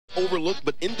overlooked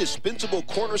but indispensable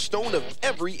cornerstone of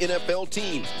every NFL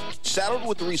team. Saddled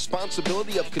with the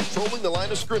responsibility of controlling the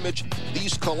line of scrimmage,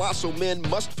 these colossal men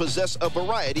must possess a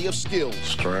variety of skills.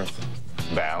 Strength.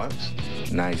 Balance.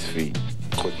 Nice feet.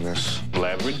 Quickness.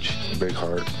 Leverage. Big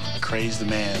heart. Crazy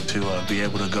man to be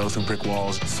able to go through brick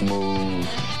walls. Smooth.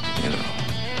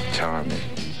 Charming.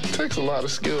 It takes a lot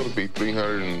of skill to be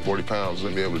 340 pounds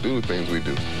and be able to do the things we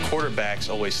do. Quarterbacks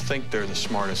always think they're the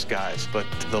smartest guys, but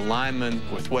the linemen,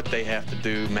 with what they have to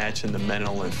do, matching the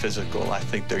mental and physical, I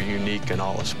think they're unique in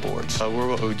all of sports. We're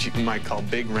what you might call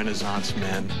big Renaissance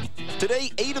men.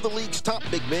 Today, 8 of the league's top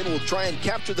big men will try and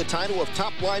capture the title of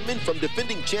top lineman from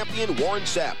defending champion Warren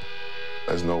Sapp.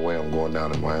 There's no way I'm going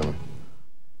down in Miami.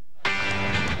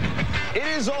 It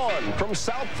is on from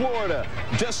South Florida.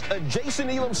 Just a Jason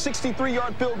Elam's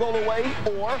 63-yard field goal away,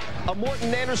 or a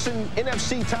Morton Anderson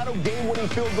NFC title game-winning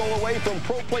field goal away from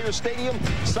Pro Player Stadium,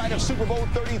 site of Super Bowl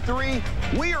 33.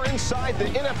 We are inside the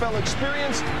NFL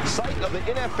Experience, site of the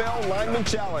NFL Lineman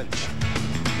Challenge.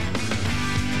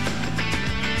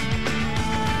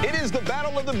 It is the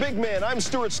battle of the big men. I'm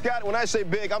Stuart Scott. When I say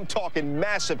big, I'm talking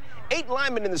massive. 8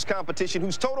 linemen in this competition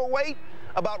whose total weight,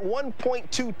 about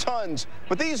 1.2 tons.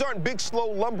 But these aren't big, slow,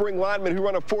 lumbering linemen who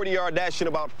run a 40-yard dash in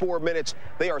about 4 minutes.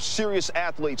 They are serious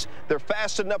athletes. They're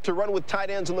fast enough to run with tight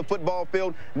ends on the football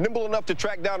field, nimble enough to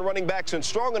track down running backs, and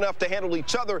strong enough to handle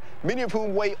each other, many of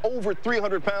whom weigh over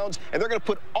 300 pounds. And they're going to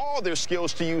put all their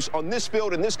skills to use on this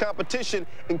field in this competition,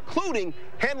 including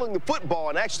handling the football.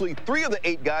 And actually, 3 of the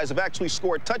 8 guys have actually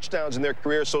scored touchdowns in their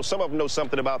career, so some of them know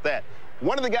something about that.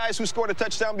 One of the guys who scored a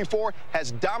touchdown before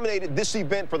has dominated this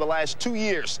event for the last 2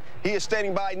 years. He is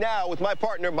standing by now with my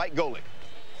partner, Mike Golic.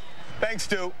 Thanks,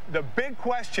 Stu. The big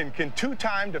question, can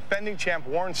 2-time defending champ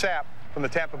Warren Sapp from the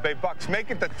Tampa Bay Bucks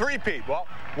make it the three-peat? Well,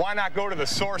 why not go to the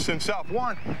source himself?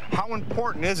 Warren, how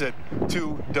important is it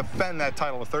to defend that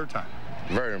title a 3rd time?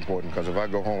 Very important, because if I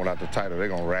go home without the title, they're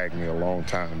going to rag me a long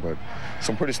time, but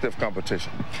some pretty stiff competition.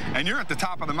 And you're at the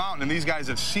top of the mountain, and these guys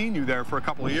have seen you there for a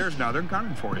couple of years now. They're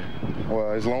gunning for you.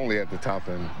 Well, it's lonely at the top,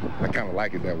 and I kind of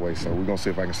like it that way, so we're going to see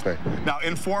if I can stay. Now,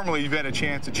 informally, you've had a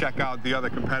chance to check out the other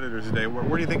competitors today. Where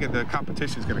do you think the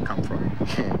competition is going to come from?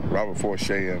 Robert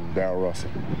Forshea and Darryl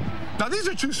Russell. Now, these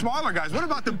are 2 smaller guys. What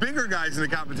about the bigger guys in the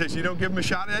competition? You don't give them a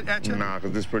shot at you? Nah,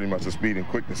 because this is pretty much a speed and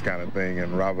quickness kind of thing,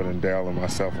 and Robert and Darryl and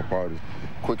myself are part of the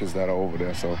quickest that are over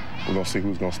there, so we're going to see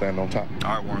who's going to stand on top.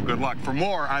 All right, Warren, good luck. For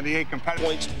more on the 8 competitors.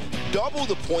 Points, double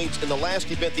the points in the last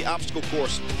event, the obstacle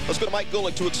course. Let's go to Mike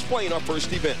Golic to explain our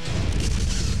first event.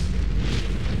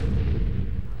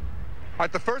 All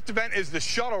right, the first event is the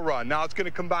shuttle run. Now, it's going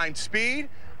to combine speed,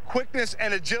 quickness,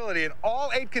 and agility, and all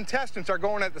 8 contestants are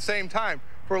going at the same time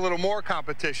for a little more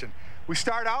competition. We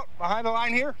start out behind the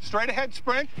line here, straight ahead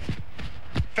sprint,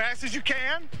 fast as you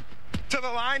can, to the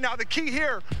line. Now, the key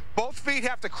here, both feet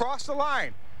have to cross the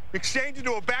line, exchange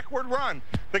into a backward run.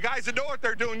 The guys that know what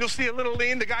they're doing, you'll see a little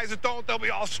lean. The guys that don't, they'll be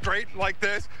all straight like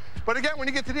this. But again, when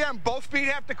you get to the end, both feet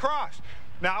have to cross.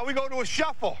 Now we go to a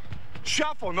shuffle.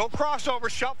 Shuffle, no crossover,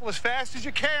 shuffle as fast as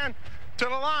you can to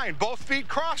the line. Both feet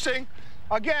crossing.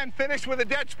 Again, finish with a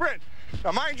dead sprint.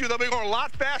 Now, mind you, they'll be going a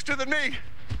lot faster than me.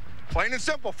 Plain and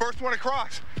simple, first one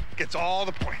across gets all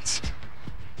the points.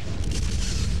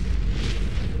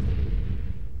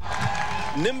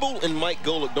 Nimble and Mike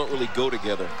Golic don't really go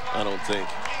together, I don't think.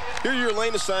 Here are your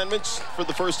lane assignments for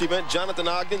the first event. Jonathan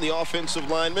Ogden, the offensive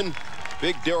lineman.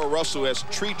 Big Darryl Russell has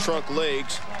tree trunk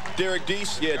legs. Derek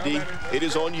Deese, yeah, D, it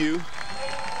is on you.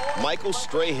 Michael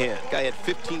Strahan, guy had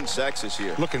 15 sacks this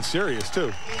year. Looking serious,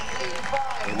 too.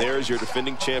 And there's your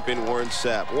defending champion, Warren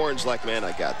Sapp. Warren's like, man,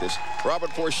 I got this.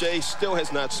 Robert Forshea still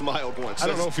has not smiled once. I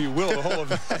don't know if he will the whole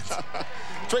event.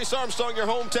 Trace Armstrong, your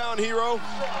hometown hero.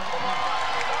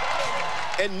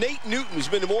 And Nate Newton, who's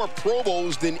been to more Pro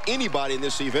Bowls than anybody in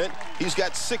this event. He's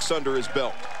got 6 under his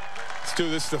belt.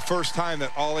 Stu, this is the first time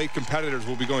that all 8 competitors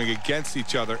will be going against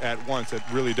each other at once. It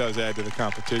really does add to the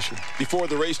competition. Before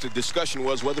the race, the discussion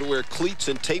was whether to wear cleats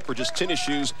and tape or just tennis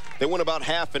shoes. They went about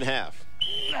half and half.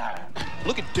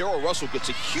 Look at Darryl Russell gets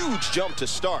a huge jump to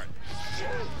start.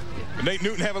 Nate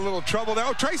Newton having a little trouble there.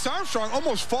 Oh, Trace Armstrong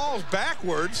almost falls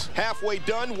backwards. Halfway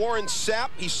done, Warren Sapp.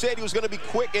 He said he was going to be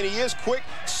quick, and he is quick.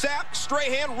 Sapp,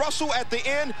 Strahan, Russell at the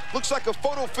end. Looks like a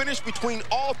photo finish between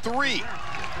all 3.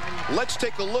 Let's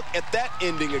take a look at that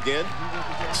ending again.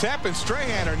 Sapp and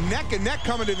Strahan are neck and neck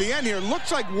coming to the end here.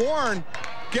 Looks like Warren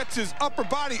gets his upper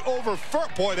body over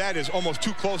first. Boy, that is almost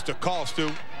too close to call, Stu.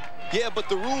 Yeah, but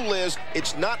the rule is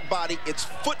it's not body, it's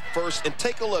foot first. And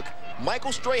take a look.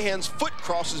 Michael Strahan's foot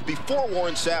crosses before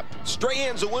Warren Sapp.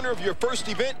 Strahan's the winner of your first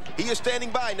event. He is standing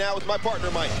by now with my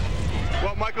partner, Mike.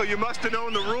 Well, Michael, you must have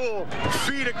known the rule.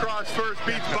 Feet across first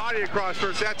beats body across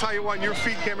first. That's how you won. Your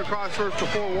feet came across first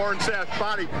before Warren Sapp's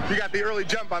body. You got the early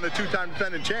jump on the two-time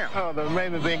defending champ. Oh, the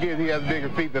amazing thing is he has bigger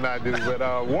feet than I do. But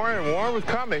Warren was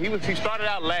coming. He started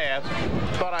out last.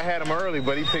 Thought I had him early,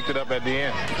 but he picked it up at the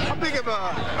end. How big of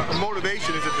a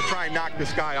motivation is it to try and knock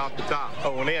this guy off the top?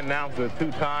 Oh, when they announced the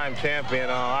two-time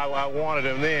champion, I wanted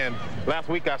him then. Last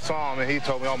week I saw him, and he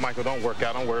told me, "Oh, Michael, don't work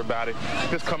out. Don't worry about it.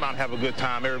 Just come out and have a good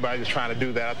time." Everybody's just trying to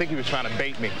do that. I think he was trying to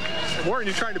bait me. Warren,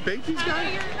 you trying to bait these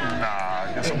guys? Nah,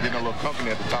 I guess I'm getting a little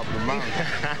company at the top of the mountain.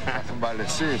 Somebody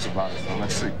that's serious about it, so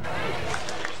let's see.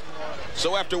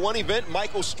 So after one event,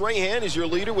 Michael Strahan is your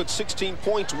leader with 16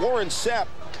 points. Warren Sapp,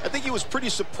 I think he was pretty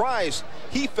surprised.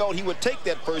 He felt he would take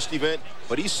that first event,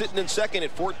 but he's sitting in second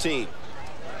at 14.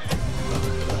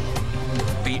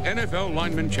 The NFL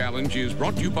Lineman Challenge is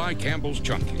brought to you by Campbell's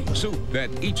Chunky, soup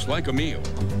that eats like a meal,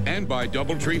 and by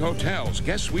DoubleTree Hotels,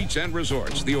 Guest Suites and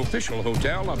Resorts, the official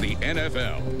hotel of the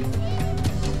NFL.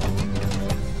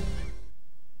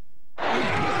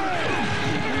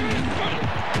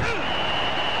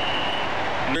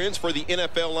 For the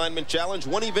NFL Lineman Challenge,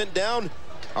 one event down.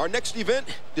 Our next event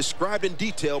described in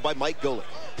detail by Mike Golic.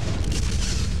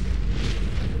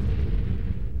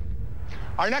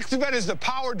 Our next event is the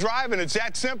power drive, and it's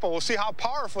that simple. We'll see how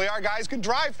powerfully our guys can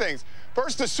drive things.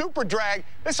 First, the super drag.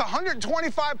 It's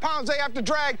 125 pounds they have to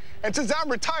drag, and since I'm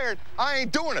retired, I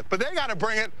ain't doing it. But they got to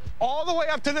bring it all the way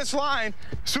up to this line.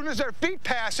 As soon as their feet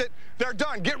pass it, they're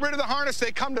done. Get rid of the harness.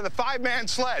 They come to the 5-man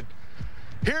sled.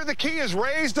 Here the key is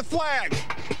raise the flag.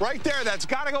 Right there, that's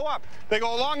got to go up. They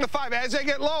go along the 5. As they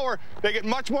get lower, they get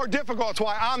much more difficult. That's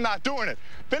why I'm not doing it.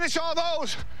 Finish all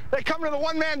those. They come to the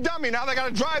 1-man dummy. Now they got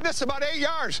to drive this about 8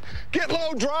 yards. Get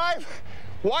low, drive.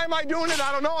 Why am I doing it?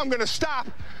 I don't know. I'm going to stop.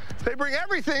 They bring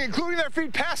everything, including their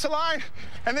feet, past the line,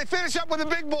 and they finish up with a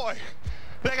big boy.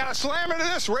 They got to slam into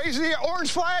this, raise the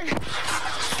orange flag,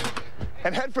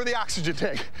 and head for the oxygen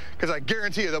tank, because I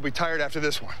guarantee you they'll be tired after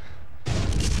this one.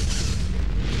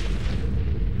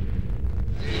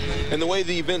 And the way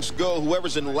the events go,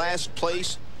 whoever's in last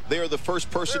place, they are the first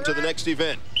person to the next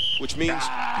event, which means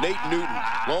Nate Newton,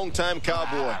 longtime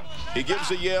cowboy. He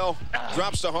gives a yell,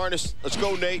 drops the harness. Let's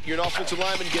go, Nate. You're an offensive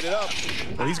lineman. Get it up.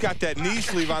 Well, he's got that knee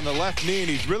sleeve on the left knee, and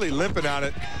he's really limping on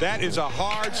it. That is a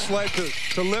hard sled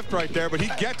to lift right there, but he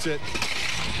gets it.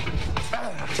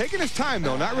 Taking his time,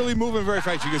 though, not really moving very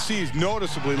fast. You can see he's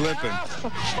noticeably limping.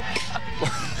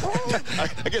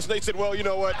 I guess Nate said, well, you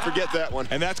know what, forget that one.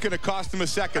 And that's going to cost him a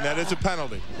second. That is a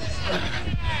penalty.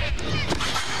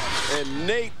 And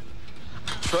Nate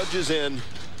trudges in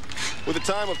with a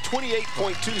time of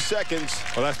 28.2 seconds.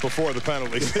 Well, that's before the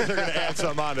penalty. They're going to add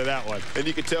some on to that one. And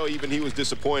you can tell even he was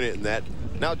disappointed in that.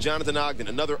 Now Jonathan Ogden,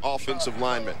 another offensive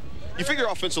lineman. You figure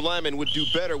offensive linemen would do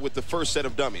better with the first set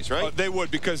of dummies, right? They would,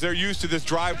 because they're used to this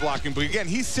drive blocking. But again,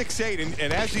 he's 6'8",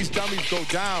 and as these dummies go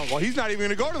down, well, he's not even going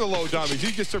to go to the low dummies.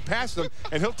 He just surpassed them,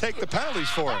 and he'll take the penalties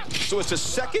for it. So it's a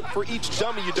second for each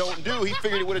dummy you don't do. He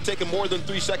figured it would have taken more than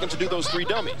 3 seconds to do those 3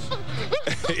 dummies.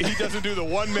 He doesn't do the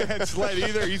 1-man sled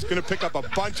either. He's going to pick up a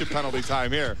bunch of penalty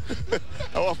time here.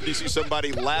 How often do you see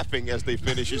somebody laughing as they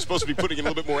finish? You're supposed to be putting in a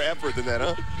little bit more effort than that,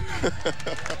 huh?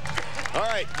 All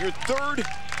right, your third.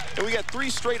 And we got 3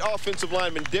 straight offensive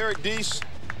linemen. Derek Deese,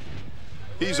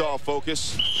 he's all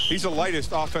focus. He's the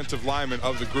lightest offensive lineman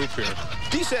of the group here.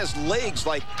 Deese has legs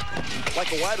like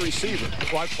a wide receiver.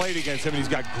 Well, I played against him, and he's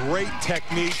got great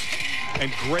technique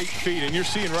and great feet. And you're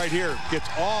seeing right here, gets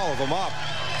all of them up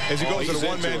as he goes to the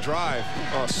 1-man drive.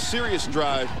 Oh, serious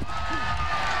drive.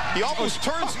 He almost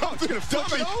turns up to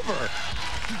dump it over.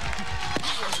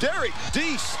 Derek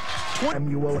Deese.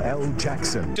 Samuel L.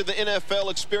 Jackson. To the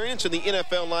NFL experience and the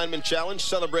NFL Lineman Challenge,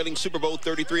 celebrating Super Bowl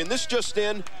 33. And this just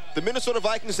in, the Minnesota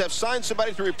Vikings have signed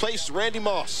somebody to replace Randy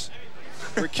Moss.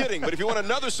 We're kidding, but if you want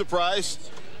another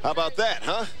surprise, how about that,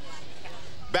 huh?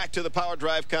 Back to the power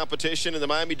drive competition, and the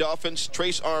Miami Dolphins,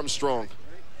 Trace Armstrong,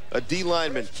 a D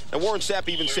lineman. And Warren Sapp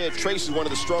even said Trace is one of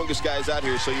the strongest guys out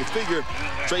here, so you figure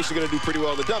Trace is going to do pretty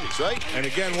well in the dummies, right? And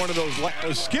again, one of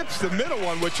those skips the middle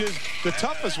one, which is the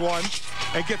toughest one,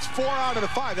 and gets 4 out of the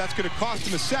 5. That's going to cost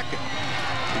him a second.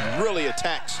 He really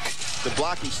attacks the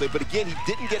blocking slip, but again, he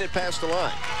didn't get it past the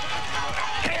line.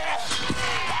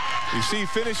 You see, he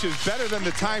finishes better than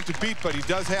the time to beat, but he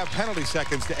does have penalty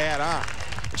seconds to add on.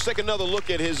 Let's take another look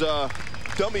at his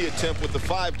dummy attempt with the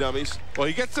 5 dummies. Well,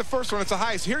 he gets the first one. It's the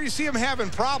highest. Here you see him having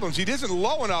problems. He isn't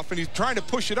low enough, and he's trying to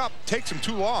push it up. Takes him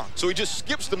too long. So he just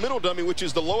skips the middle dummy, which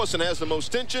is the lowest and has the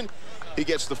most tension. He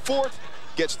gets the 4th,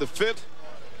 gets the 5th,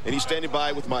 and he's standing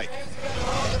by with Mike.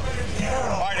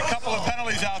 All right, a couple of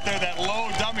penalties out there. That low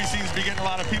dummy seems to be getting a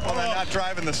lot of people that are not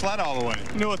driving the sled all the way.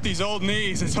 You know, with these old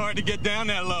knees, it's hard to get down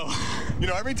that low. You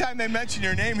know, every time they mention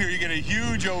your name here, you get a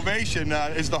huge ovation.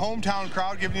 Is the hometown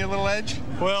crowd giving you a little edge?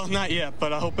 Well, not yet,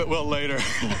 but I hope it will later.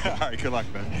 All right, good luck,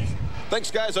 man. Thanks,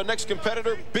 guys. Our next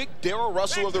competitor, Big Darrell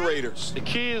Russell of the Raiders. The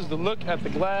key is to look at the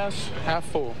glass half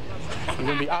full. We're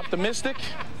going to be optimistic.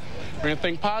 We're going to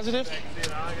think positive.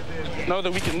 Know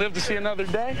that we can live to see another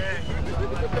day.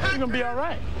 We're going to be all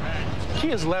right. The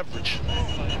key is leverage.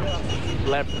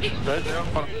 Leverage. Right?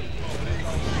 Hold on.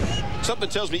 Something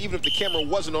tells me even if the camera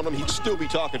wasn't on him, he'd still be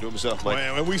talking to himself, Mike.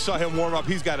 When we saw him warm up,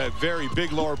 he's got a very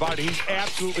big lower body. He's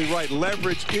absolutely right.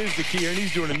 Leverage is the key here, and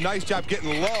he's doing a nice job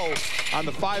getting low on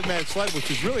the 5-man sled, which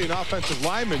is really an offensive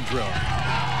lineman drill.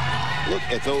 Look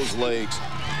at those legs.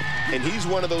 And he's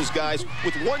one of those guys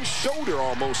with one shoulder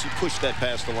almost. He pushed that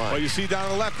past the line. Well, you see down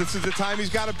on the left, this is the time he's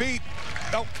got to beat.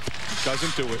 Nope,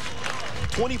 doesn't do it.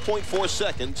 20.4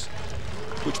 seconds.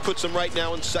 Which puts him right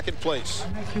now in second place.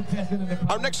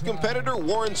 Our next competitor,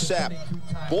 Warren Sapp.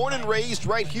 Born and raised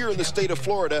right here in the state of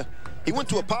Florida. He went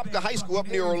to Apopka High School up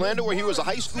near Orlando where he was a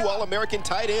high school All-American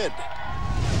tight end.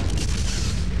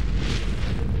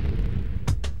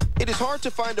 It is hard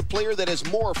to find a player that has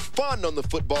more fun on the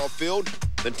football field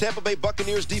than Tampa Bay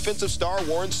Buccaneers defensive star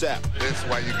Warren Sapp. This is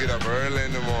why you get up early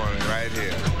in the morning right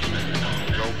here.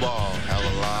 Go ball, have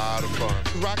a lot of fun.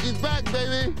 Rocky's back,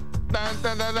 baby. Dun,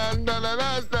 dun, dun, dun, dun, dun,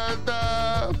 dun,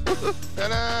 dun. Dun,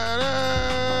 dun,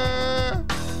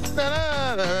 dun,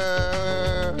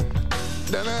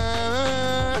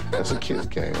 dun. That's a kid's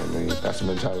game. I mean, that's the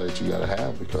mentality that you got to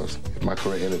have, because if my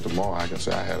career ended tomorrow, I can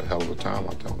say I had a hell of a time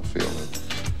out there on the field. And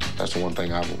that's the one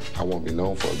thing I won't be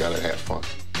known for, a guy that had fun.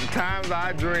 Sometimes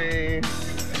I dream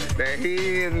that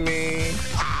he is me.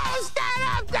 Oh, stand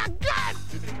up, the gut!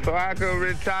 So I could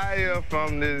retire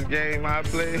from this game I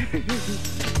play.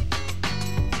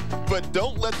 But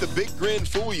don't let the big grin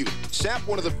fool you. Sapp,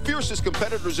 one of the fiercest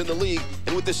competitors in the league,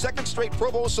 and with the second straight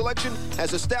Pro Bowl selection,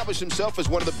 has established himself as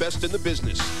one of the best in the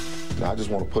business. I just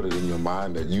want to put it in your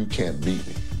mind that you can't beat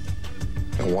me.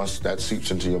 And once that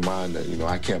seeps into your mind that, you know,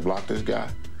 I can't block this guy,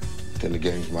 then the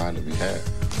game's mine to be had.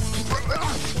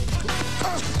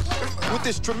 With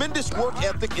this tremendous work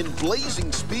ethic and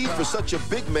blazing speed for such a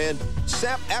big man,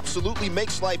 Sapp absolutely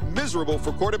makes life miserable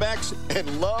for quarterbacks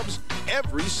and loves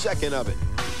every second of it.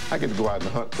 I get to go out and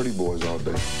hunt pretty boys all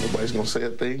day. Nobody's going to say a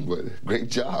thing, but great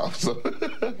job, so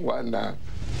why not?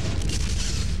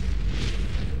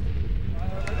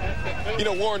 You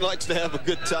know, Warren likes to have a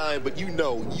good time, but you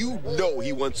know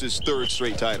he wants his third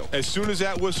straight title. As soon as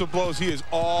that whistle blows, he is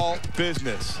all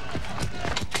business.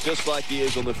 Just like he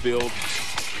is on the field.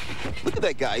 Look at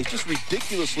that guy. He's just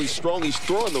ridiculously strong. He's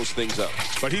throwing those things up.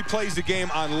 But he plays the game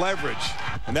on leverage,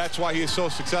 and that's why he is so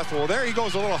successful. Well, there he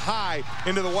goes a little high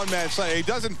into the one-man sled. He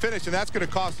doesn't finish, and that's going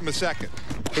to cost him a second.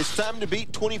 His time to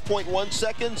beat, 20.1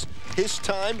 seconds. His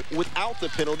time without the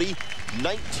penalty,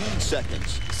 19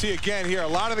 seconds. See, again here, a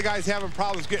lot of the guys having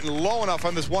problems getting low enough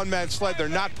on this one-man sled. They're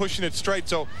not pushing it straight,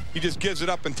 so he just gives it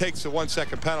up and takes the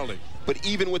 1-second penalty. But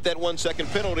even with that 1-second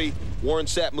penalty, Warren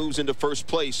Sapp moves into first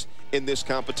place in this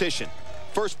competition.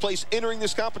 First place entering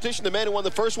this competition, the man who won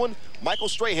the first one, Michael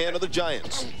Strahan of the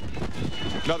Giants.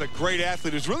 Another great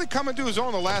athlete who's really come into his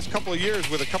own the last couple of years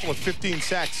with a couple of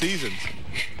 15-sack seasons.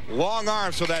 Long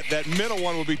arms, so that middle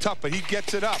one will be tough, but he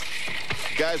gets it up.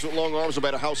 Guys with long arms, no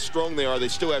matter how strong they are, they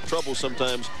still have trouble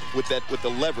sometimes with the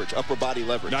leverage, upper body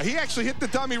leverage. Now, he actually hit the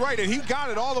dummy right, and he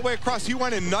got it all the way across. He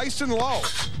went in nice and low.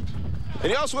 And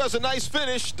he also has a nice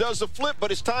finish, does the flip, but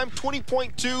his time,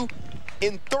 20.2,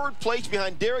 in third place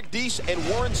behind Derek Deese and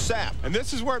Warren Sapp. And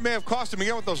this is where it may have cost him.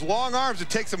 Again, with those long arms,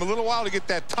 it takes him a little while to get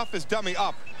that toughest dummy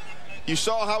up. You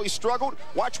saw how he struggled?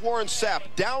 Watch Warren Sapp.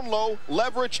 Down low,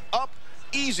 leverage, up,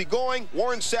 easy going.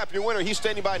 Warren Sapp, your winner. He's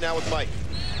standing by now with Mike.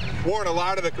 Warren, a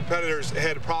lot of the competitors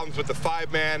had problems with the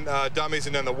 5-man dummies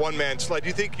and then the 1-man sled. Do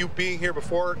you think you being here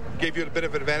before gave you a bit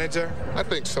of an advantage there? I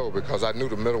think so, because I knew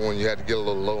the middle one you had to get a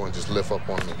little low and just lift up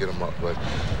on them and get them up. But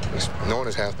knowing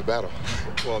is half the battle.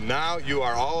 Well, now you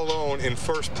are all alone in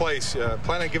first place.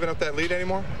 Plan on giving up that lead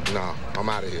anymore? No, I'm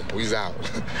out of here. We's out.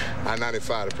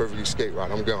 I-95, the perfect escape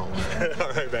route. I'm gone.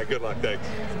 All right, man. Good luck. Thanks.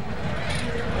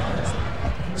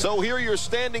 So here are your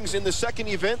standings in the second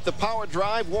event, the power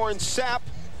drive. Warren Sapp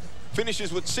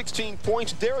finishes with 16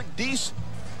 points. Derek Deese,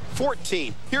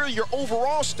 14. Here are your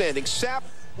overall standings. Sapp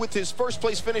with his first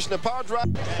place finish in the power drive.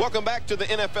 Welcome back to the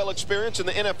NFL experience and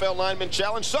the NFL Lineman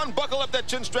Challenge. Son, buckle up that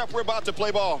chin strap. We're about to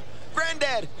play ball.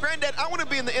 Granddad, I want to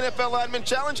be in the NFL Lineman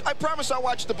Challenge. I promise I'll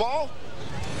watch the ball.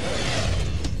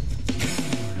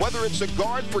 Whether it's a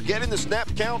guard forgetting the snap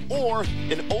count or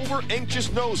an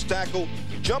over-anxious nose tackle,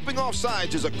 jumping off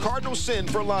sides is a cardinal sin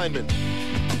for linemen.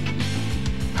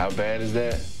 How bad is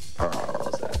that?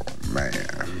 Oh, man,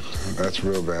 that's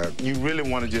real bad. You really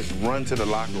want to just run to the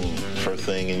locker room. First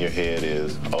thing in your head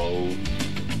is, oh.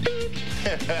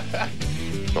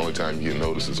 The only time you get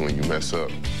noticed is when you mess up.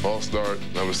 False start,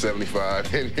 number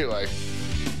 75, and you're like,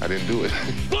 I didn't do it.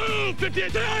 Blue,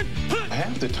 58 time.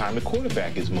 Half the time, the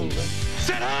quarterback is moving.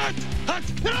 Set hut!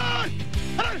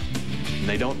 And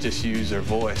they don't just use their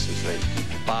voices. They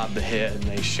bob the head and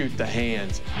they shoot the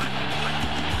hands.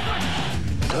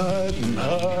 Hut.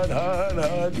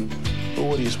 Well,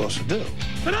 what are you supposed to do?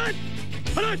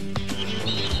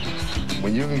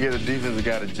 When you can get a defensive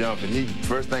guy to jump, and he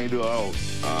first thing you do,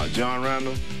 John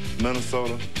Randall,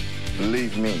 Minnesota,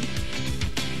 believe me,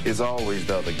 it's always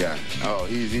the other guy. Oh,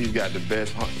 he's got the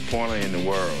best pointer in the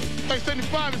world. Hey,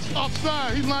 75 is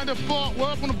offside. He's lined up well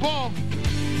up on the ball.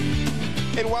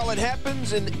 And while it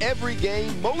happens in every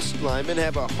game, most linemen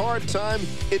have a hard time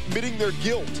admitting their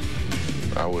guilt.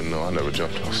 I wouldn't know. I never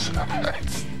jumped off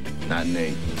sides. Not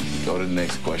Nate. Go to the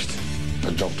next question. I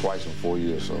jumped twice in 4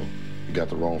 years, so you got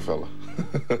the wrong fella.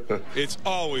 It's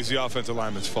always the offensive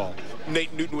lineman's fault.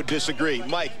 Nate Newton would disagree.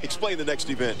 Mike, explain the next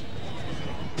event.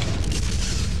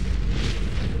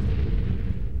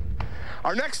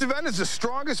 Our next event is the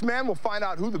strongest man. We'll find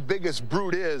out who the biggest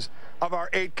brute is of our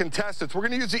 8 contestants. We're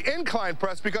going to use the incline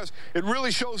press because it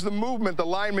really shows the movement the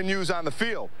linemen use on the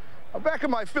field. Now, back in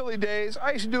my Philly days,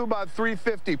 I used to do about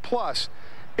 350 plus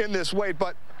in this weight,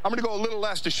 but I'm going to go a little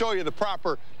less to show you the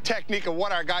proper technique of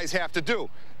what our guys have to do.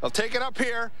 They'll take it up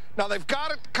here. Now, they've got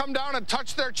to come down and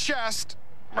touch their chest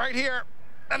right here,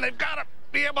 and they've got to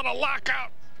be able to lock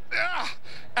out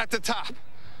at the top.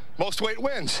 Most weight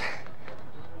wins.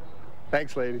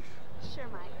 Thanks, ladies. Sure,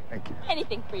 Mike. Thank you.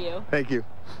 Anything for you. Thank you.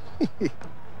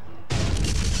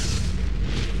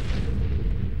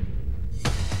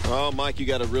 Oh, Mike, you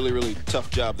got a really, really tough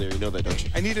job there. You know that, don't you?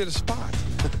 I needed a spot.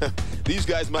 These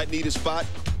guys might need a spot.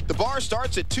 The bar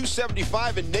starts at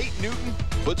 275, and Nate Newton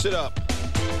puts it up.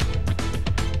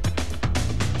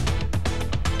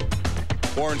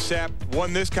 Warren Sapp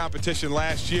won this competition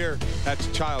last year. That's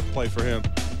child play for him.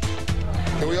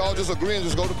 Can we all just agree and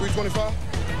just go to 325?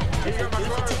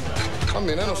 I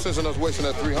mean, there's no sense in us wasting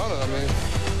that 300, I mean.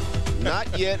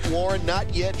 Not yet, Warren,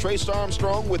 not yet. Trace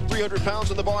Armstrong with 300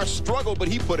 pounds on the bar struggled, but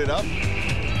he put it up.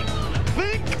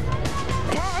 Think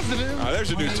positive. There's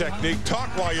a new technique.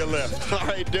 Talk while you lift. All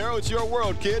right, Darryl, it's your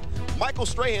world, kid. Michael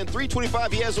Strahan,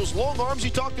 325. He has those long arms he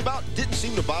talked about. Didn't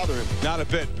seem to bother him. Not a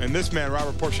bit. And this man,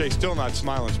 Robert Porcher, still not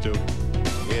smiling, Stu.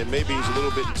 And maybe he's a little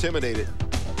bit intimidated.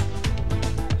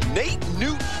 Nate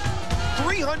Newton,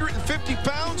 350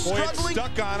 pounds, Boy, struggling. It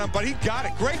stuck on him, but he got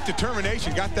it. Great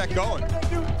determination. Got that going.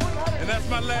 And that's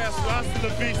my last Rasta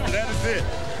La Vista. That is it.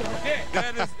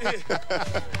 That is it.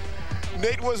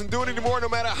 Nate wasn't doing it anymore no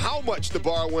matter how much the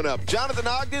bar went up. Jonathan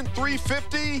Ogden,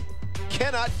 350,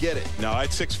 cannot get it. No, at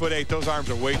 6'8", those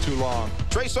arms are way too long.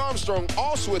 Trace Armstrong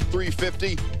also at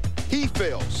 350. He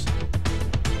fails.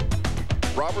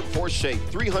 Robert Porcher,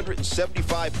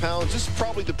 375 pounds. This is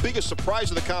probably the biggest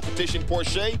surprise of the competition.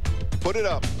 Porcher put it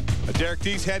up. Derek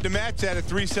Deese had to match that at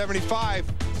 375,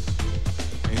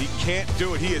 and he can't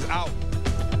do it. He is out.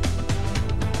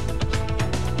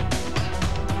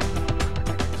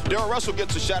 Darryl Russell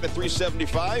gets a shot at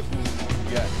 375.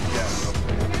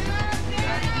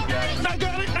 I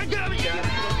got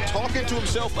it. Talking to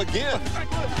himself again.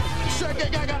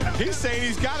 He's saying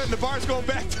he's got it, and the bar's going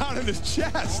back down in his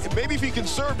chest. And maybe if he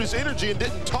conserved his energy and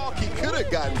didn't talk, he could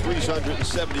have gotten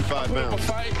 375 pounds.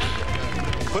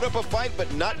 Put up a fight,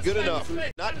 but not good enough.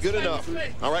 Not good enough.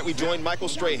 All right, we join Michael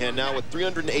Strahan now with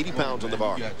 380 pounds on the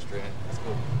bar.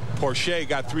 Porcher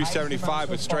got 375,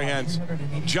 but Strahan's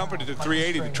jumping it to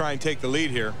 380 to try and take the lead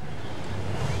here.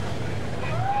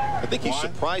 I think he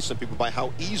surprised some people by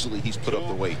how easily he's put up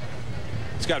the weight.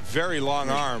 He's got very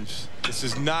long arms. This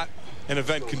is not an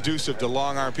event conducive to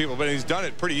long arm people, but he's done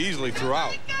it pretty easily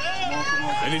throughout.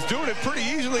 And he's doing it pretty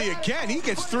easily again. He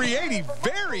gets 380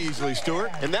 very easily,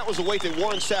 Stuart. And that was a weight that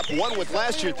Warren Sapp won with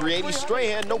last year, 380.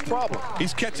 Strahan, no problem.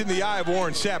 He's catching the eye of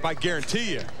Warren Sapp, I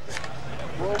guarantee you.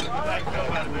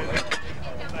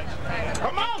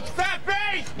 Come on,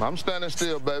 Sappy! I'm standing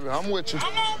still, baby. I'm with you.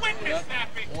 Come on with me,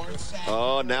 Sappy!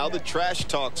 Oh, now the trash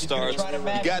talk starts.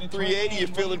 You got 380, you're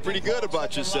feeling pretty good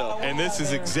about yourself. And this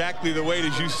is exactly the weight,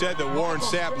 as you said, that Warren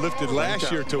Sapp lifted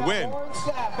last year to win.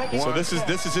 So this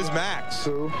is his max.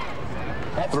 2,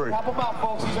 3.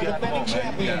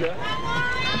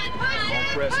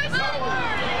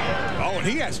 Oh, and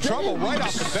he has trouble right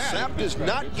off the bat. Sapp does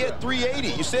not get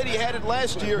 380. You said he had it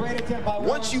last year.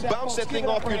 Once you bounce that thing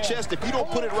off your chest, if you don't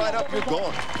put it right up, you're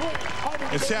gone.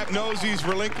 And Sapp knows he's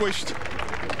relinquished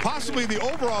possibly the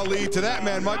overall lead to that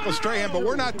man, Michael Strahan, but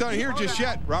we're not done here just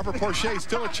yet. Robert Porcher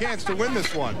still a chance to win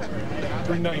this one.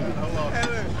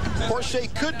 390. Porcher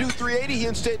could do 380. He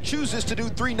instead chooses to do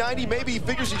 390. Maybe he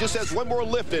figures he just has one more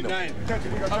lift in him.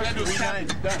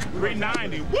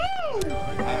 390. Woo!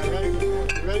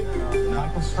 Ready?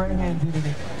 Michael Strahan did it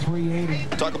at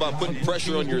 380. Talk about putting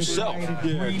pressure on yourself.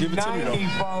 Yeah, give it to me, though.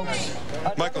 Folks.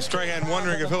 Michael Strahan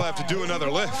wondering if he'll have to do another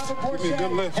lift. Give me a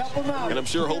good lift. And I'm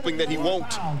sure hoping that he won't.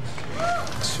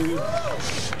 2,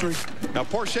 3. Now,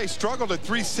 Porcher struggled at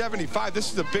 375.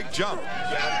 This is a big jump.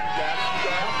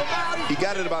 He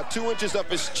got it about 2 inches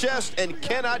up his chest and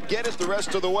cannot get it the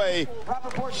rest of the way.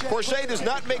 Porcher does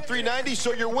not make 390,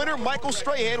 so your winner, Michael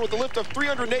Strahan, with a lift of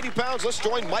 380 pounds. Let's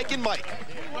join Mike and Mike.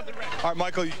 All right,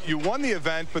 Michael, you won the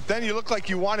event, but then you look like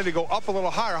you wanted to go up a little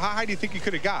higher. How high do you think you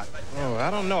could have got? Oh, I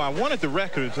don't know. I wanted the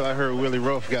record until I heard Willie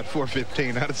Roaf got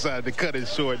 415. I decided to cut it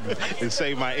short and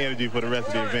save my energy for the rest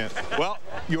of the event. Well,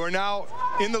 you are now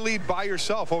in the lead by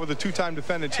yourself over the two-time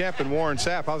defending champion, Warren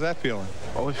Sapp. How's that feeling?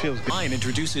 Oh, it feels good. Line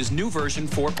introduces new version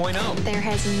 4.0. There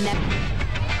has never...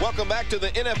 Welcome back to the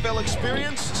NFL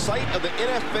Experience, site of the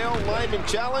NFL Lineman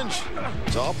Challenge.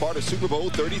 It's all part of Super Bowl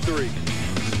 33.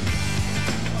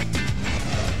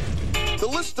 The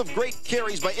list of great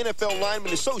carries by NFL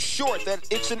linemen is so short that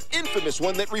it's an infamous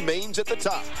one that remains at the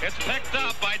top. It's picked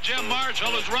up by Jim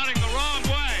Marshall, who's running the wrong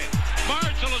way.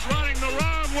 Marshall is running the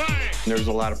wrong way. There's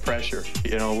a lot of pressure.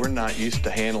 You know, we're not used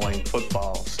to handling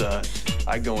footballs.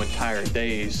 I go entire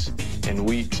days and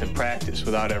weeks in practice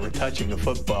without ever touching a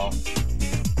football.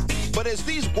 But as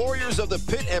these warriors of the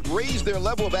pit have raised their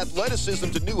level of athleticism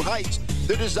to new heights,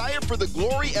 their desire for the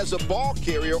glory as a ball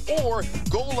carrier or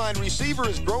goal line receiver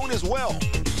has grown as well.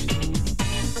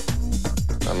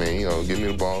 I mean, you know, give me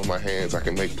the ball in my hands, I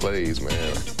can make plays,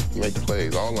 man. Make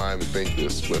plays. All linemen think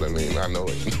this, but I mean, I know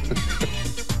it.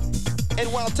 And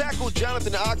while tackle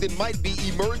Jonathan Ogden might be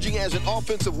emerging as an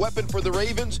offensive weapon for the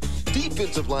Ravens,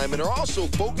 defensive linemen are also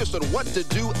focused on what to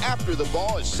do after the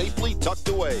ball is safely tucked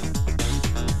away.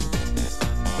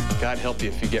 God help you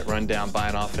if you get run down by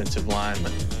an offensive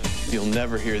lineman. You'll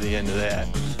never hear the end of that.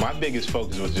 My biggest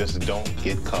focus was just don't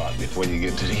get caught before you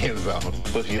get to the end zone.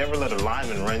 But if you never let a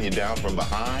lineman run you down from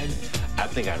behind, I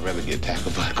think I'd rather get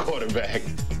tackled by a quarterback.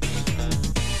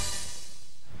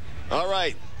 All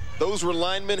right, those were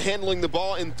linemen handling the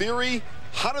ball in theory.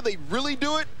 How do they really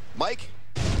do it? Mike?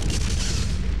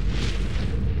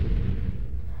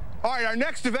 All right, our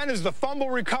next event is the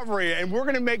fumble recovery, and we're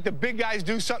going to make the big guys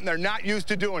do something they're not used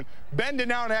to doing, bending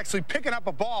down and actually picking up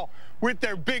a ball with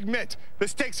their big mitt.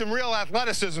 This takes some real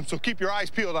athleticism, so keep your eyes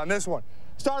peeled on this one.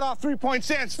 Start off three-point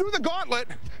stance through the gauntlet,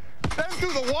 then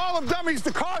through the wall of dummies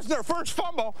to cause their first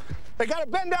fumble. They got to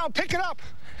bend down, pick it up.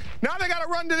 Now they got to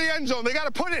run to the end zone. They got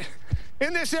to put it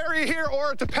in this area here,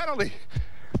 or it's a penalty.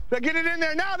 They get it in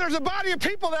there. Now there's a body of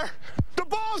people there. The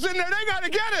ball's in there. They got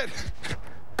to get it.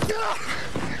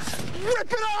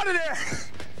 Rip it out of there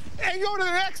and go to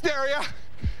the next area.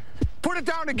 Put it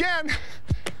down again.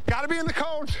 Got to be in the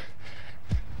cones.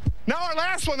 Now our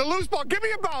last one, the loose ball. Give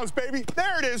me a bounce, baby.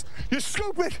 There it is. You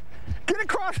scoop it. Get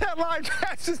across that line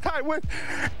fast as time with.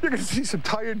 You're going to see some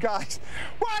tired guys.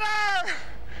 Water!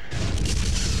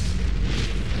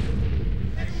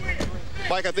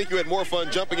 Mike, I think you had more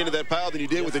fun jumping into that pile than you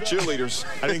did with the cheerleaders.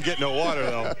 I didn't get no water,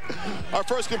 though. Our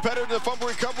first competitor in the fumble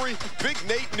recovery, Big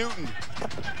Nate Newton.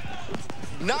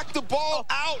 Knock the ball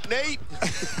out, Nate.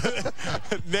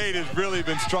 Nate has really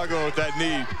been struggling with that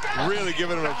knee, really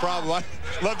giving him a problem.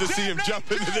 I'd love to see him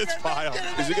jump into this pile.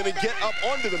 Is he going to get up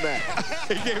onto the mat?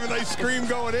 He gave a nice scream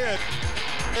going in.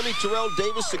 Terrell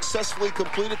Davis successfully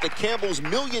completed the Campbell's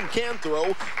million can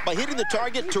throw. By hitting the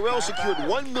target, Terrell secured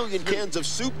 1 million cans of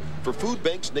soup for food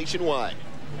banks nationwide.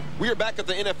 We are back at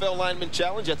the NFL Lineman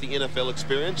Challenge at the NFL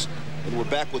Experience, and we're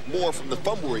back with more from the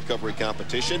fumble recovery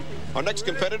competition. Our next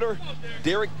competitor,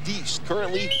 Derek Deist,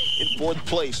 currently in 4th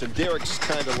place, and Derek's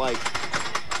kind of like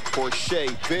Porcher,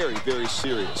 very, very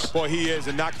serious. Boy, he is,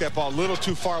 and knocked that ball a little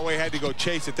too far away, had to go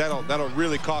chase it. That'll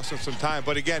really cost him some time.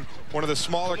 But again, one of the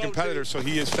smaller competitors, so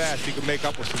he is fast. He can make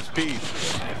up with some speed.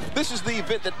 This is the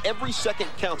event that every second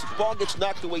counts. If the ball gets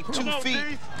knocked away 2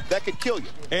 feet, that could kill you.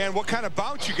 And what kind of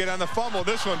bounce you get on the fumble.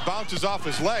 This one bounces off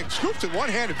his leg. Scoops it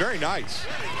one-handed, very nice.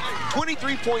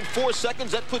 23.4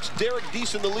 seconds, that puts Derek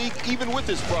Deist in the league, even with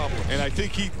his problem. And I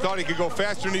think he thought he could go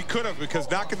faster than he could have,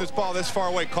 because knocking this ball this far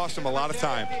away cost him a lot of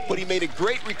time. But he made a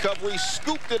great recovery,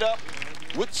 scooped it up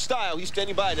with style. He's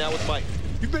standing by now with Mike.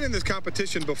 You've been in this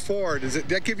competition before. Does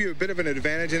that give you a bit of an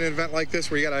advantage in an event like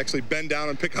this where you got to actually bend down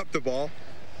and pick up the ball?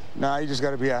 Nah, you just got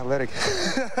to be athletic.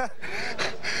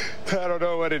 I don't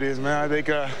know what it is, man. I think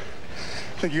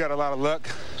you got a lot of luck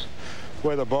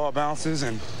where the ball bounces,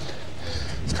 and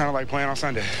it's kind of like playing on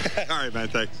Sunday. All right, man,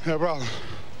 thanks. No problem.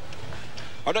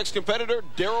 Our next competitor,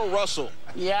 Daryl Russell.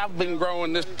 Yeah, I've been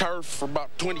growing this turf for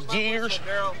about 20 years.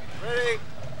 Daryl, ready?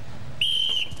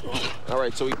 All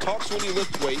right, so he talks when he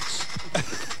lifts weights,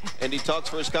 and he talks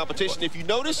for his competition. If you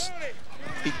notice,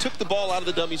 he took the ball out of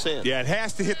the dummy's hand. Yeah, it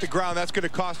has to hit the ground. That's going to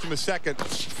cost him a second.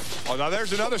 Oh, now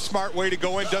there's another smart way to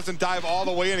go in. Doesn't dive all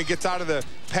the way in and gets out of the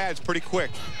pads pretty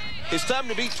quick. His time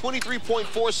to beat,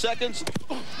 23.4 seconds.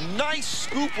 Nice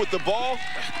scoop with the ball.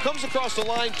 Comes across the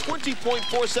line,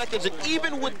 20.4 seconds. And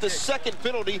even with the second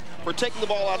penalty for taking the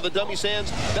ball out of the dummy's hands,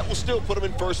 that will still put him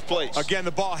in first place. Again,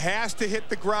 the ball has to hit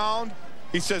the ground.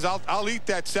 He says, I'll eat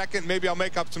that second. Maybe I'll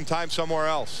make up some time somewhere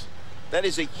else. That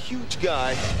is a huge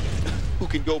guy who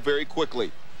can go very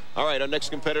quickly. All right, our next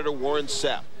competitor, Warren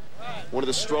Sapp. One of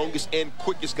the strongest and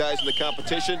quickest guys in the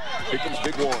competition. Here comes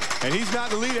Big Warren. And he's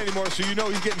not in the lead anymore, so you know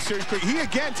he's getting serious quick. He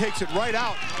again takes it right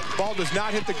out. Ball does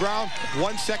not hit the ground.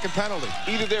 1 second penalty.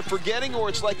 Either they're forgetting, or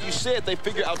it's like you said, they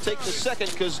figure I'll take the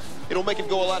second because it'll make it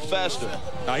go a lot faster.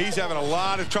 Now he's having a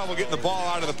lot of trouble getting the ball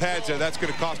out of the pads there. That's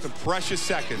going to cost him precious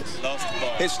seconds.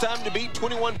 His time to beat,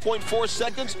 21.4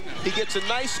 seconds. He gets a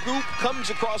nice scoop, comes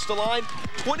across the line,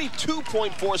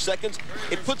 22.4 seconds.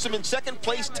 It puts him in second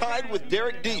place, tied with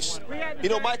Derek Deese. You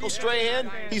know, Michael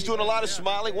Strahan, he's doing a lot of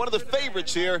smiling. One of the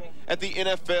favorites here at the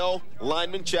NFL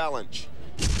Lineman Challenge.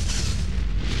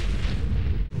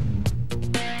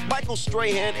 Michael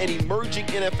Strahan, an emerging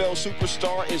NFL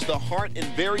superstar, is the heart and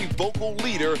very vocal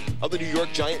leader of the New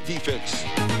York Giant defense.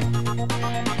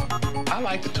 I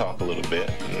like to talk a little bit,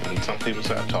 and some people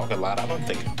say I talk a lot. I don't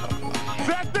think I talk a lot.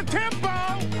 Set the tempo!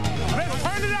 Let's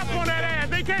turn it up on that ass.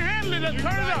 They can't handle it. Let's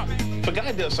turn it up. If a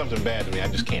guy does something bad to me, I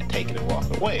just can't take it and walk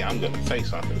away. I'm going to say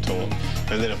something to him.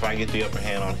 And then if I get the upper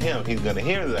hand on him, he's going to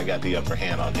hear that I got the upper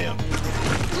hand on him.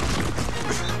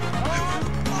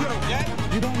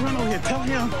 You don't run over here. Tell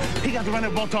him he got to run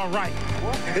that ball to our right.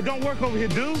 It don't work over here,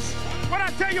 dudes. What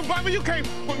I tell you, Bobby, you can't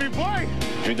put me, boy.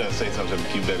 If you're going to say something,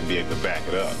 you better be able to back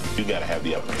it up. You got to have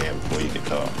the upper hand before you can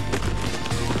talk.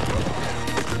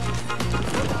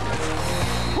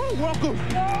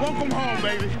 Welcome home,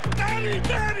 baby. Daddy.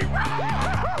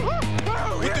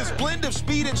 With this blend of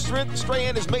speed and strength,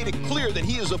 Strahan has made it clear that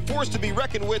he is a force to be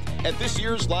reckoned with at this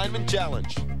year's Lineman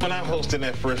Challenge. When I'm hosting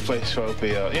that first place trophy,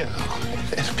 you know,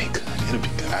 it'll be good. It'll be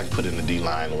good. I put in the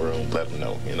D-line room, let them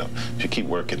know, you know, if you keep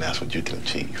working, that's what you can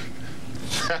achieve.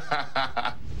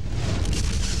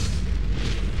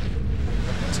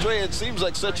 Strahan seems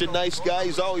like such a nice guy.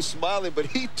 He's always smiling, but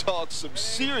he talks some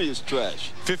serious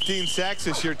trash. 15 sacks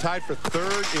this year, tied for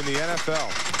 3rd in the NFL.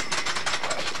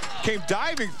 Came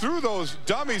diving through those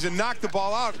dummies and knocked the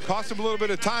ball out. Cost him a little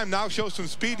bit of time. Now shows some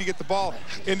speed to get the ball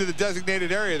into the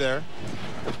designated area there.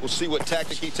 We'll see what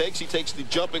tactic he takes. He takes the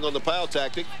jumping on the pile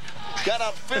tactic. Got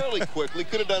out fairly quickly.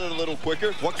 Could have done it a little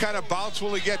quicker. What kind of bounce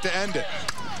will he get to end it?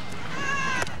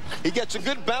 He gets a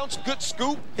good bounce, good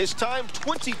scoop. His time,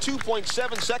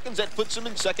 22.7 seconds. That puts him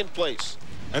in second place.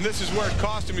 And this is where it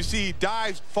cost him. You see, he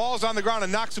dives, falls on the ground,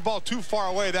 and knocks the ball too far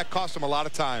away. That cost him a lot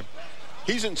of time.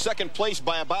 He's in second place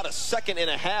by about 1.5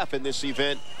 seconds in this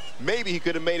event. Maybe he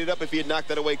could have made it up if he had knocked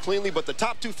that away cleanly, but the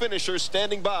top 2 finishers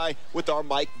standing by with our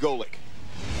Mike Golic.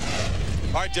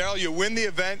 All right, Daryl, you win the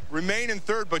event, remain in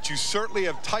 3rd, but you certainly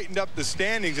have tightened up the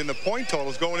standings and the point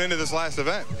totals going into this last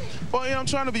event. Well, you know, I'm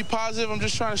trying to be positive. I'm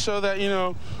just trying to show that, you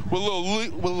know, with a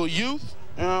little youth,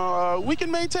 we can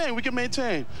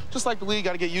maintain. Just like the league,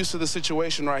 got to get used to the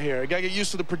situation right here. Got to get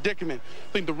used to the predicament.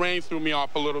 I think the rain threw me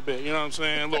off a little bit, you know what I'm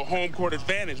saying? A little home court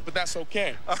advantage, but that's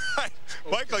okay. All right,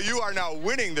 Michael, you are now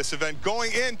winning this event,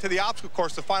 going into the obstacle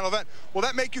course, the final event. Will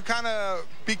that make you kind of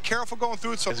be careful going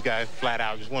through it? So this guy flat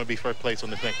out just want to be first place on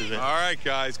this next event. All right,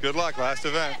 guys, good luck. Last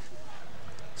event.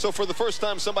 So for the first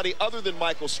time, somebody other than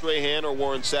Michael Strahan or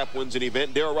Warren Sapp wins an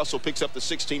event. Daryl Russell picks up the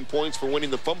 16 points for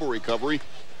winning the fumble recovery.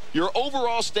 Your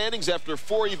overall standings after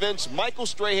 4 events, Michael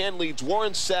Strahan leads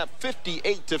Warren Sapp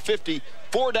 58-50.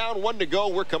 4 down, 1 to go.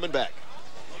 We're coming back.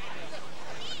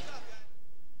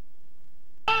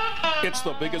 It's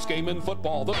the biggest game in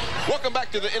football. Welcome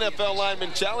back to the NFL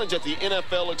Lineman Challenge at the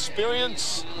NFL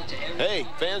Experience. Hey,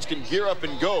 fans can gear up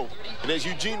and go. And as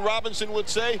Eugene Robinson would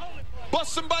say,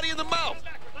 bust somebody in the mouth.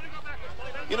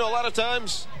 You know, a lot of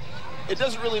times, it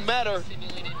doesn't really matter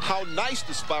how nice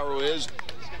the spiral is,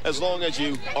 as long as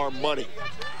you are money.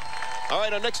 All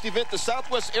right, our next event, the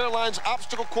Southwest Airlines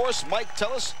obstacle course. Mike,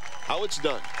 tell us how it's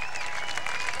done.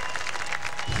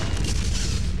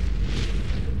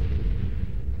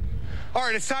 All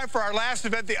right, it's time for our last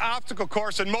event, the obstacle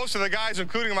course, and most of the guys,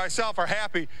 including myself, are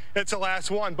happy it's the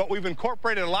last one. But we've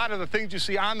incorporated a lot of the things you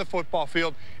see on the football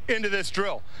field into this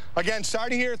drill. Again,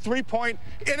 starting here, three-point,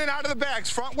 in and out of the bags,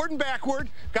 frontward and backward.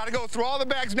 Got to go through all the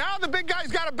bags. Now the big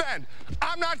guy's got to bend.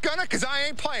 I'm not gonna, because I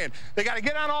ain't playing. They got to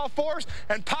get on all fours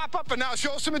and pop up and now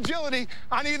show some agility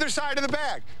on either side of the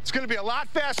bag. It's going to be a lot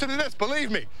faster than this, believe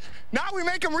me. Now we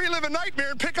make them relive a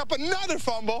nightmare and pick up another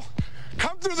fumble.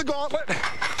 Come through the gauntlet,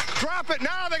 drop it.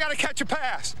 Now they got to catch a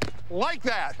pass like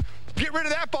that. Get rid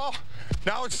of that ball.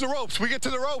 Now it's the ropes. We get to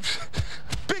the ropes.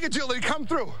 Big agility, come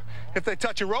through. If they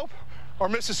touch a rope or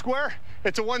miss a square,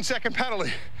 it's a 1-second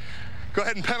penalty. Go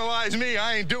ahead and penalize me.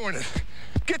 I ain't doing it.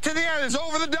 Get to the end. It's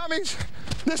over the dummies.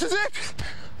 This is it.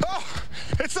 Oh,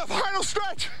 it's the final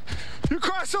stretch. You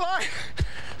cross the line,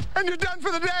 and you're done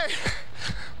for the day.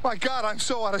 My God, I'm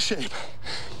so out of shape.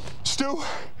 Stu,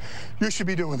 you should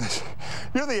be doing this.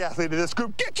 You're the athlete of this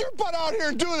group. Get your butt out here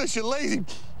and do this, you lazy.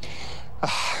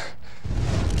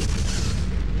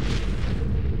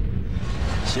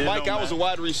 Mike, I was a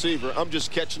wide receiver. I'm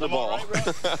just catching the ball.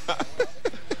 Right,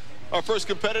 our first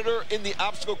competitor in the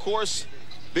obstacle course,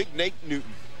 Big Nate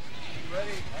Newton.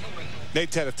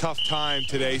 Nate's had a tough time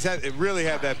today. It really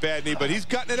had that bad knee, but he's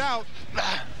gutting it out.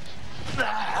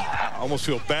 I almost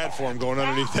feel bad for him going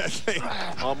underneath that thing.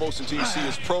 Almost until you see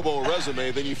his Pro Bowl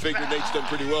resume, then you figure Nate's done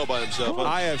pretty well by himself. Huh?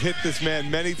 I have hit this man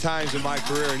many times in my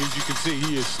career, and as you can see,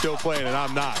 he is still playing, and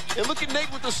I'm not. And look at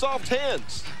Nate with the soft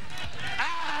hands.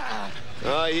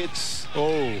 He hits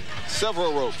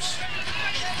several ropes.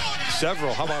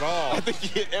 Several? How about all? I think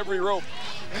he hit every rope.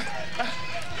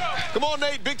 Come on,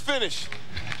 Nate, big finish.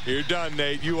 You're done,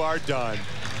 Nate. You are done.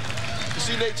 You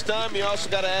see Nate's time. He also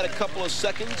got to add a couple of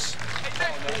seconds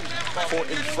for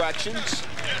infractions.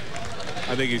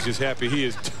 I think he's just happy he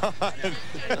is done.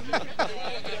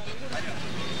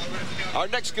 Our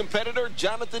next competitor,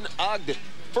 Jonathan Ogden.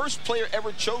 First player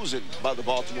ever chosen by the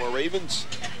Baltimore Ravens.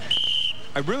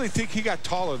 I really think he got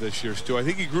taller this year, Stu. I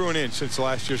think he grew an inch since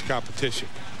last year's competition.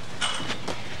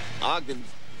 Ogden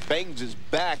bangs his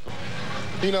back.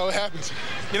 You know, it happens.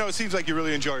 You know, it seems like you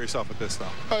really enjoy yourself with this, though.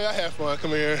 Oh, yeah, I have fun.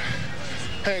 Come here,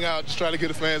 hang out, just try to give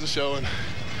the fans a show and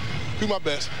do my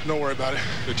best. Don't worry about it.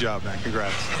 Good job, man.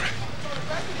 Congrats.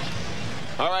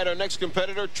 All right, our next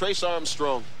competitor, Trace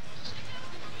Armstrong.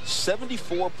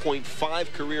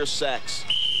 74.5 career sacks.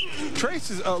 Trace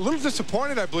is a little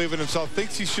disappointed, I believe, in himself.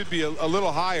 Thinks he should be a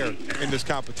little higher in this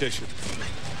competition.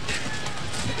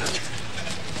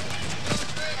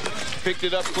 Picked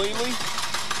it up cleanly.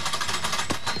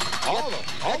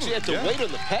 Actually had to wait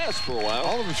on the pass for a while.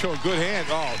 All of them showing good hands.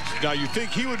 Oh, now you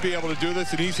think he would be able to do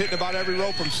this, and he's hitting about every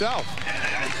rope himself.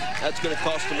 That's going to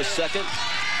cost him a second.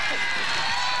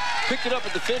 Picked it up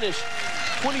at the finish.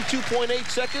 22.8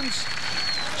 seconds.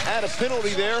 Add a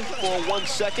penalty there for 1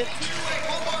 second.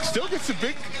 Still gets the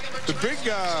big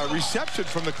reception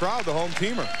from the crowd, the home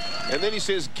teamer. And then he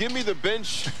says, give me the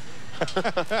bench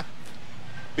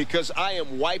because I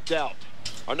am wiped out.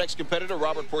 Our next competitor,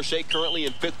 Robert Porcher, currently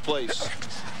in 5th place.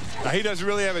 Now, he doesn't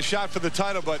really have a shot for the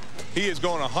title, but he is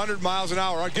going 100 miles an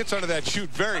hour. Gets under that chute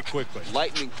very quickly.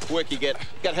 Lightning quick. He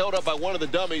got held up by one of the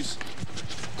dummies.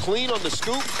 Clean on the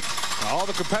scoop. All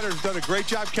the competitors have done a great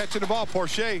job catching the ball.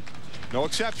 Porcher, no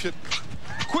exception.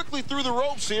 Quickly through the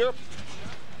ropes here,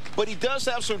 but he does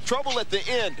have some trouble at the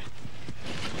end.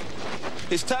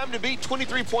 His time to beat,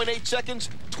 23.8 seconds.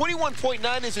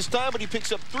 21.9 is his time, but he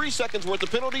picks up 3 seconds worth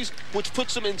of penalties, which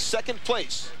puts him in 2nd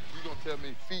place. You're gonna tell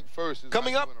me feet first.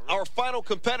 Coming up, our final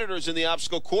competitors in the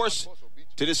obstacle course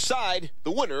to decide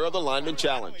the winner of the Lineman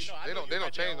Challenge. They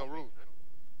don't change no rules.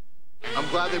 I'm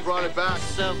glad they brought it back.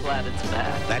 So glad it's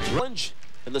back. That's challenge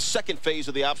in the 2nd phase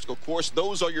of the obstacle course.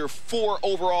 Those are your 4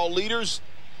 overall leaders,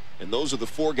 and those are the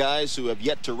 4 guys who have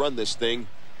yet to run this thing.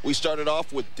 We started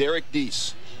off with Derek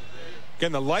Deese.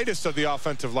 Again, the lightest of the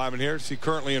offensive linemen here. He's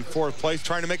currently in 4th place,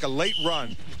 trying to make a late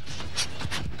run.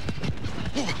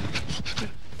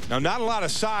 Now, not a lot of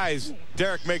size.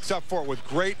 Derek makes up for it with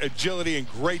great agility and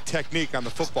great technique on the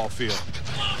football field.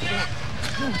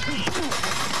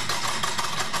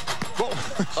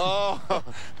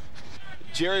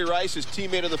 Jerry Rice, his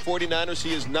teammate of the 49ers,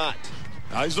 he is not.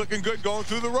 Now he's looking good going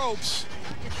through the ropes.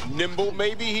 Nimble,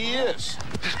 maybe he is.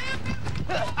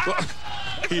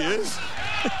 He is?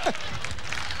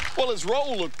 Well, his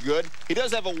roll looked good. He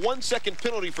does have a 1 second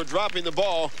penalty for dropping the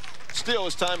ball. Still,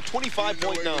 his time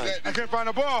 25.9. I can't find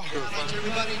the ball.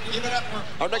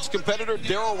 Our next competitor,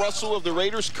 Darrell Russell of the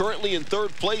Raiders, currently in 3rd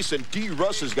place, and D.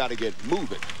 Russ has got to get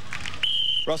moving.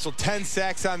 Russell, 10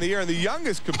 sacks on the year, and the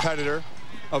youngest competitor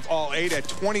of all 8 at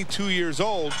 22 years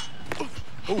old.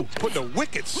 Ooh, putting a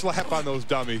wicked slap on those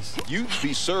dummies. You'd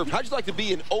be served. How'd you like to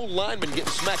be an old lineman getting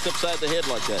smacked upside the head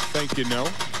like that? Thank you, no.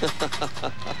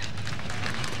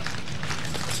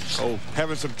 Oh,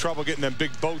 having some trouble getting them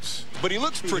big boats. But he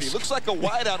looks pretty. Looks like a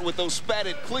wideout with those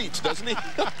spatted cleats, doesn't he?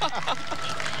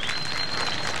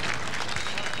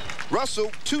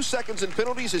 Russell, 2 seconds in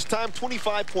penalties. His time,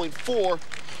 25.4,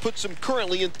 puts him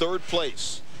currently in 3rd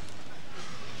place.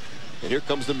 And here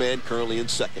comes the man currently in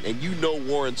 2nd. And you know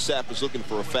Warren Sapp is looking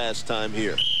for a fast time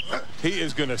here. He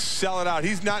is going to sell it out.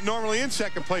 He's not normally in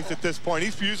 2nd place at this point.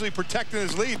 He's usually protecting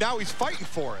his lead. Now he's fighting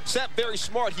for it. Sapp very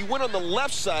smart. He went on the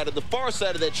left side of the far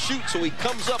side of that chute, so he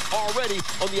comes up already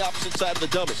on the opposite side of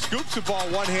the dummy. Scoops the ball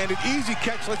one-handed. Easy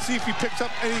catch. Let's see if he picks up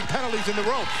any penalties in the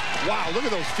rope. Wow, look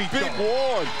at those feet. Big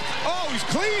Warren. Oh, he's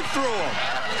clean through him.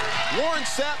 Warren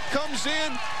Sapp comes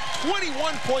in.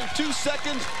 21.2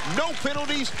 seconds, no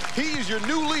penalties. He is your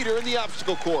new leader in the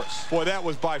obstacle course. Boy, that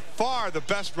was by far the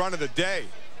best run of the day.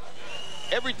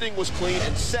 Everything was clean,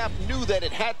 and Sapp knew that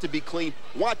it had to be clean.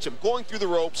 Watch him going through the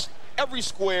ropes, every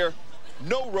square,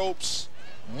 no ropes,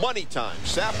 money time.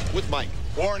 Sapp with Mike.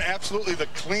 Warren, absolutely the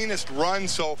cleanest run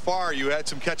so far. You had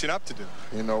some catching up to do.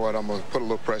 You know what? I'm going to put a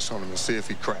little pressure on him and see if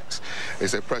he cracks. They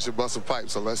say pressure busts a pipe,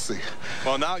 so let's see.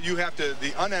 Well, now you have to,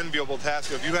 the unenviable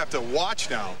task of you have to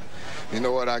watch now. You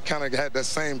know what? I kind of had that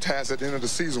same task at the end of the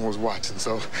season was watching,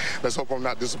 so let's hope I'm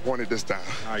not disappointed this time.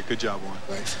 All right, good job, Warren.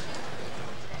 Thanks.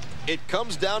 It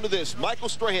comes down to this. Michael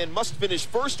Strahan must finish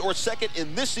 1st or 2nd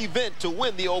in this event to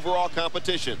win the overall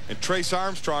competition. And Trace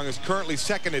Armstrong is currently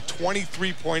 2nd at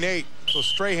 23.8. So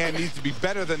Strahan needs to be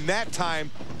better than that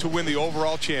time to win the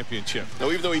overall championship.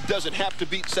 Now, even though he doesn't have to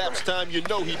beat Sapp's time, you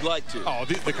know he'd like to. Oh,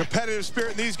 the competitive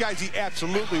spirit in these guys, he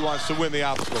absolutely wants to win the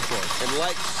obstacle course. And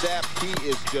like Sapp, he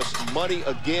is just money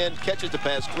again. Catches the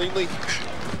pass cleanly.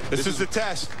 This is the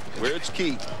test. Where it's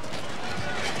key.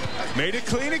 Made it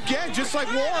clean again, just like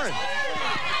Warren.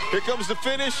 Here comes the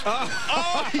finish.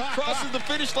 Oh, he crosses the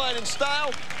finish line in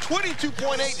style.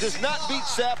 22.8 does not beat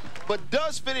Sapp, but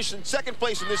does finish in 2nd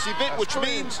place in this event, which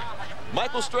means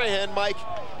Michael Strahan, Mike,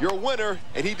 your winner,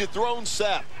 and he dethrones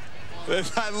Sapp.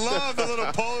 I love the little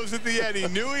pose at the end. He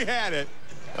knew he had it.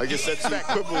 I guess that's the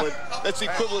equivalent. That's the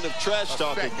equivalent of trash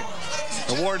talking.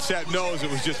 And Warren Sapp knows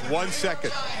it was just 1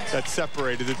 second that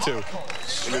separated the two.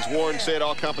 And as Warren said,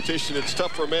 all competition, it's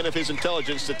tough for a man of his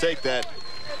intelligence to take that.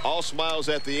 All smiles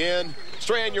at the end.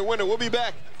 Strahan, your winner. We'll be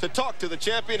back to talk to the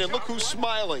champion, and look who's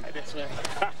smiling.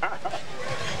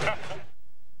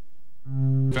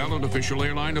 Valid official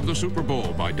airline of the Super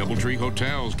Bowl by DoubleTree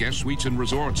Hotels, Guest Suites and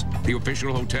Resorts, the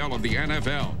official hotel of the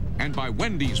NFL, and by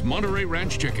Wendy's Monterey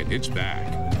Ranch Chicken. It's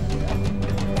back.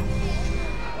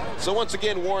 So once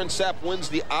again, Warren Sapp wins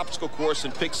the obstacle course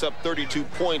and picks up 32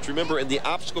 points. Remember, in the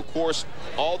obstacle course,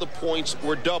 all the points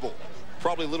were double.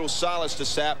 Probably a little solace to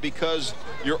Sapp because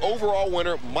your overall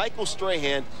winner, Michael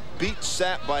Strahan, beat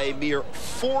Sapp by a mere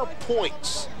 4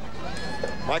 points.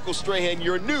 Michael Strahan,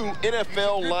 your new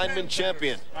NFL Lineman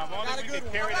champion.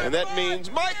 And that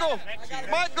means, Michael,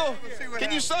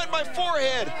 can you sign my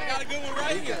forehead? I got a good one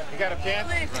right here. You got a pen?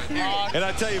 And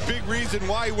I tell you, a big reason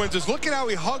why he wins is look at how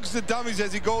he hugs the dummies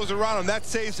as he goes around them. That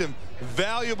saves him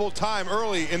valuable time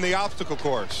early in the obstacle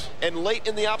course. And late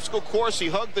in the obstacle course, he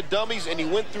hugged the dummies and he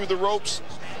went through the ropes.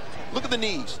 Look at the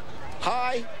knees.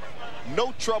 High,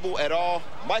 no trouble at all.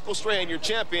 Michael Strahan, your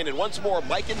champion, and once more,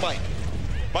 Mike and Mike.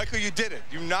 Michael, you did it.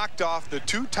 You knocked off the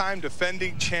 2-time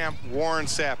defending champ Warren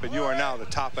Sapp, and you are now the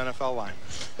top NFL lineman.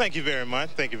 Thank you very much.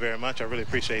 Thank you very much. I really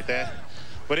appreciate that.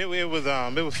 But it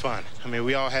was fun. I mean,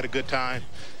 we all had a good time,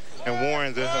 and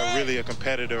Warren's really a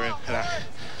competitor, and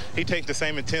he takes the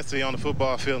same intensity on the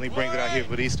football field, and he brings it out here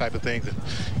for these type of things. And,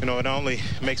 you know, it only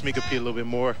makes me compete a little bit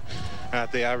more. And I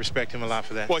think I respect him a lot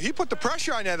for that. Well, he put the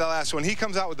pressure on you the last one. He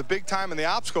comes out with the big time in the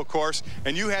obstacle course,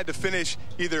 and you had to finish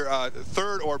either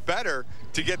 3rd or better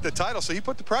to get the title. So he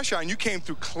put the pressure on. You came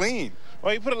through clean.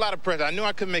 Well, he put a lot of pressure. I knew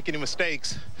I couldn't make any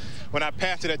mistakes. When I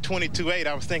passed it at 22.8,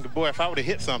 I was thinking, boy, if I would have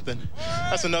hit something,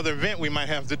 that's another event we might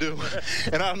have to do.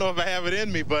 And I don't know if I have it in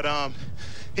me, but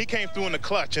he came through in the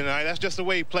clutch, and that's just the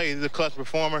way he plays. He's a clutch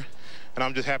performer, and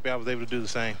I'm just happy I was able to do the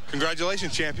same.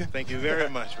 Congratulations, champion. Thank you very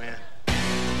much, man.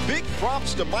 Big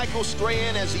props to Michael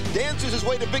Strahan as he dances his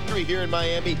way to victory here in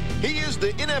Miami. He is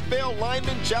the NFL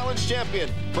Lineman Challenge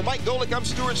champion. For Mike Golic, I'm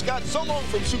Stuart Scott. So long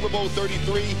from Super Bowl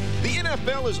 33. The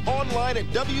NFL is online at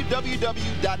www.nfl.com.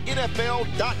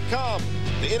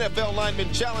 The NFL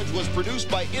Lineman Challenge was produced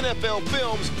by NFL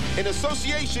Films in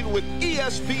association with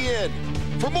ESPN.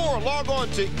 For more, log on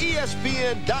to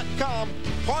ESPN.com,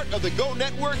 part of the Go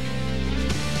Network,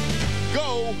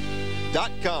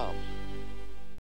 go.com.